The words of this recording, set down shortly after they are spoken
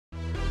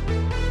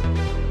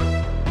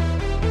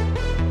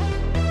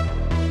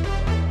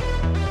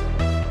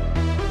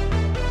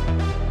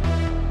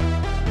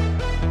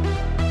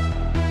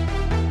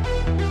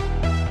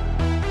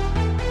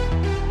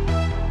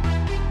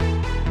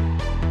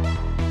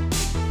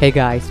Hey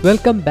guys,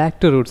 welcome back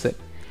to Rootset.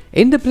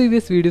 In the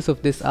previous videos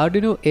of this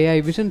Arduino AI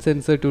Vision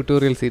Sensor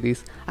tutorial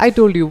series, I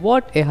told you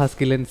what a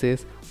HuskyLens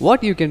is,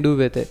 what you can do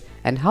with it,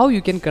 and how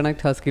you can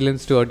connect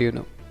HuskyLens to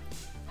Arduino.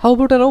 How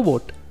about a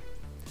robot?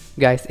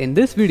 Guys, in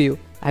this video,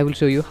 I will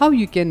show you how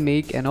you can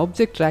make an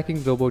object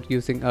tracking robot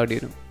using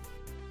Arduino.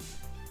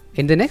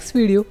 In the next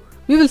video,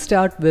 we will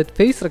start with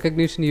face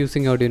recognition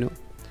using Arduino.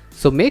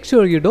 So make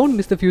sure you don't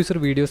miss the future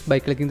videos by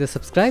clicking the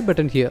subscribe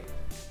button here.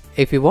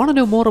 If you want to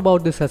know more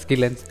about this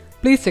HuskyLens,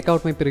 please check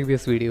out my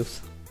previous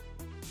videos.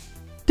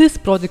 This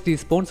project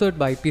is sponsored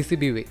by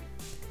PCBWay.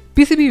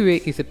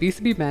 PCBWay is a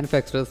PCB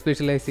manufacturer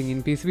specializing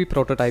in PCB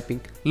prototyping,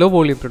 low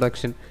volume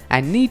production,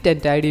 and neat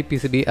and tidy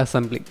PCB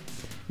assembly.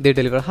 They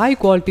deliver high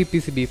quality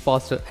PCB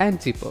faster and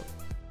cheaper.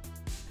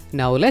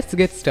 Now let's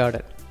get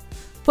started.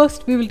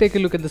 First, we will take a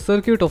look at the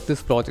circuit of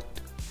this project.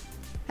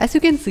 As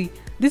you can see,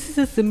 this is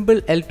a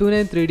simple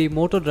L293D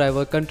motor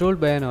driver controlled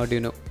by an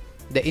Arduino.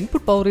 The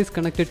input power is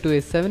connected to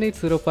a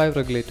 7805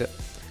 regulator.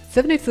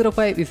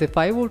 7805 is a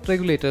 5V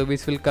regulator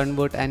which will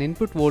convert an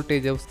input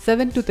voltage of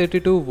 7 to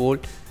 32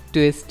 volt to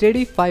a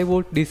steady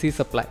 5V DC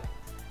supply.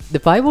 The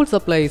 5V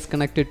supply is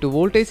connected to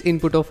voltage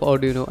input of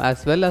Arduino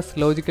as well as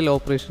logical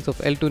operations of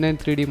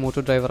L293D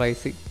motor driver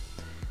IC.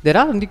 There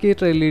are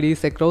indicator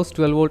LEDs across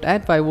 12V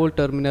and 5V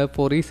terminal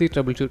for easy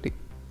troubleshooting.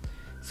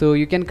 So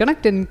you can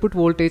connect an input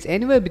voltage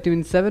anywhere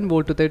between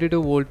 7V to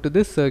 32V to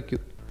this circuit.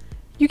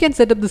 You can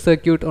set up the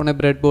circuit on a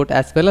breadboard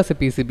as well as a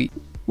PCB.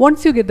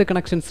 Once you get the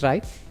connections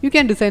right, you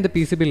can design the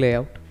PCB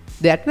layout.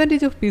 The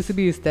advantage of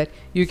PCB is that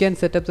you can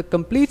set up the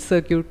complete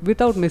circuit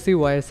without messy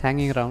wires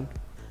hanging around.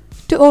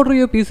 To order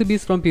your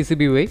PCBs from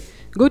PCBWay,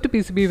 go to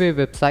PCBWay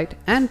website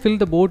and fill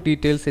the board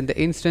details in the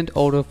instant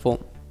order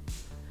form.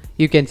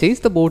 You can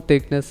change the board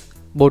thickness,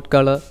 board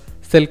color,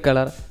 cell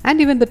color,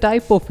 and even the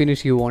type of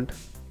finish you want.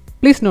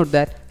 Please note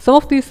that some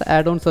of these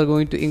add-ons are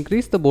going to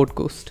increase the board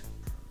cost.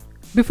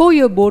 Before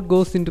your board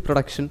goes into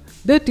production,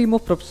 their team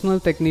of professional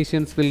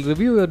technicians will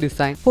review your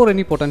design for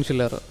any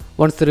potential error.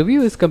 Once the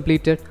review is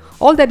completed,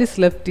 all that is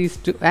left is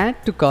to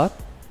add to cart,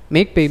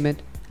 make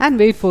payment, and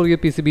wait for your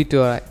PCB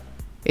to arrive.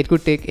 It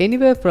could take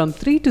anywhere from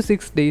 3 to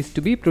 6 days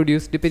to be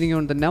produced depending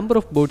on the number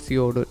of boards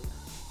you ordered.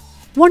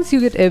 Once you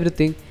get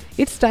everything,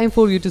 it's time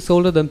for you to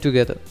solder them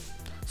together.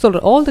 Solder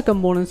all the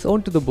components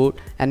onto the board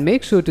and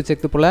make sure to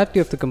check the polarity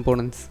of the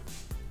components.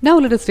 Now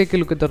let us take a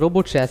look at the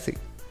robot chassis.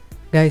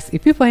 Guys,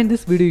 if you find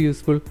this video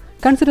useful,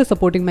 consider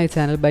supporting my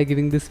channel by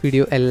giving this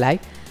video a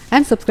like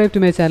and subscribe to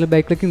my channel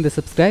by clicking the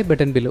subscribe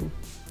button below.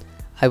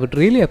 I would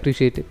really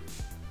appreciate it.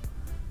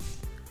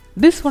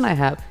 This one I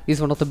have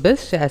is one of the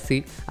best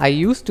chassis I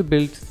used to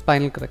build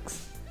spinal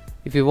cracks.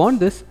 If you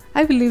want this,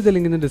 I will leave the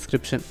link in the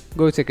description.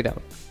 Go check it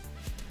out.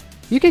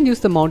 You can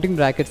use the mounting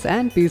brackets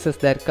and pieces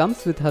that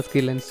comes with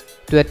HuskyLens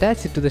to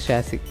attach it to the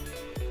chassis.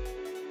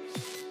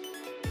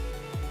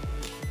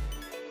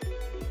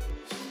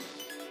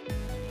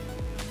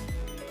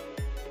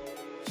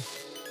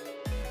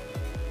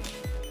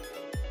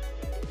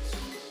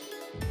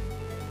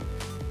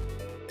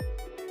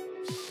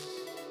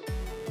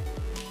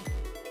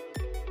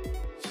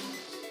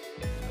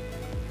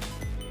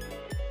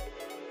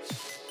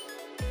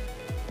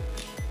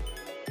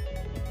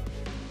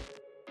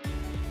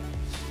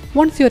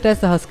 Once you attach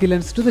the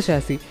HuskyLens to the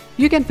chassis,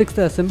 you can fix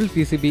the assembled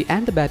PCB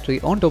and the battery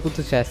on top of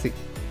the chassis.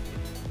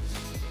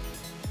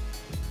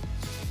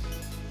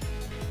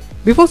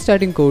 Before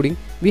starting coding,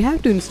 we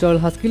have to install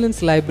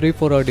HuskyLens library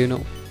for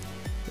Arduino.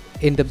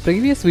 In the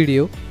previous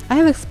video, I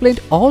have explained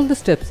all the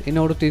steps in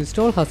order to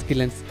install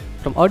HuskyLens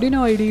from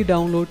Arduino IDE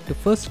download to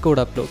first code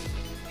upload.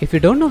 If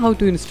you don't know how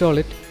to install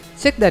it,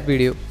 check that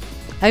video.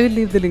 I will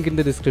leave the link in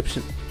the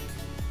description.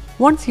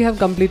 Once you have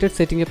completed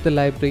setting up the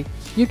library,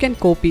 you can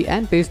copy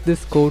and paste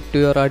this code to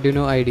your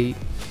Arduino IDE.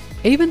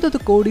 Even though the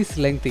code is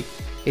lengthy,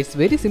 it's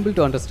very simple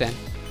to understand.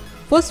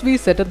 First, we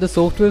set up the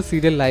software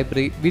serial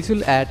library which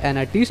will add an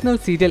additional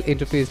serial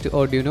interface to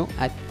Arduino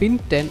at pin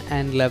 10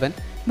 and 11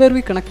 where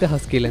we connect the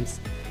HuskyLens.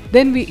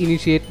 Then we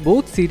initiate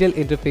both serial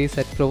interface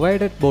at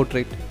provided baud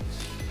rate.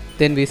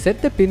 Then we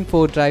set the pin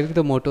for driving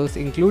the motors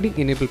including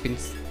enable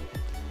pins.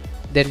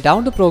 Then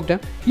down the program,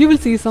 you will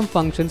see some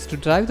functions to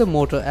drive the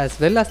motor as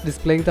well as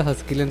displaying the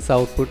HuskyLens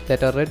output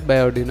that are read by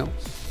Arduino.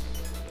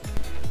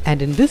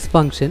 And in this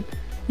function,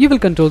 you will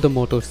control the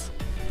motors.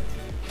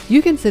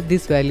 You can set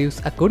these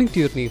values according to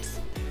your needs.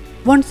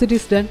 Once it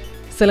is done,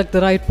 select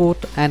the right port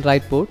and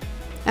right port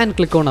and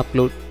click on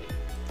upload.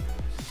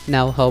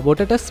 Now how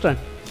about a test run?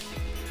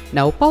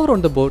 Now power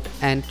on the board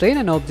and train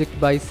an object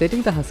by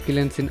setting the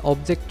HuskyLens in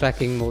object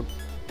tracking mode.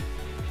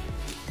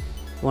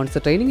 Once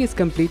the training is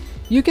complete,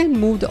 you can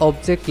move the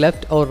object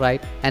left or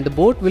right and the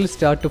board will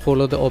start to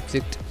follow the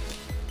object.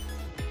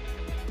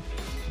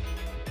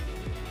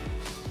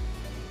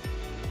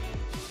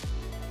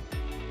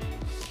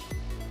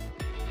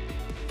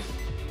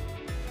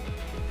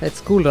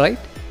 That's cool, right?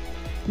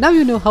 Now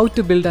you know how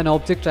to build an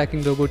object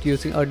tracking robot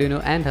using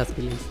Arduino and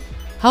HuskyLens.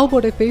 How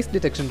about a face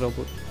detection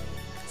robot?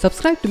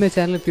 Subscribe to my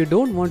channel if you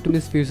don't want to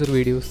miss future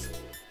videos.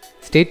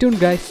 Stay tuned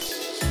guys.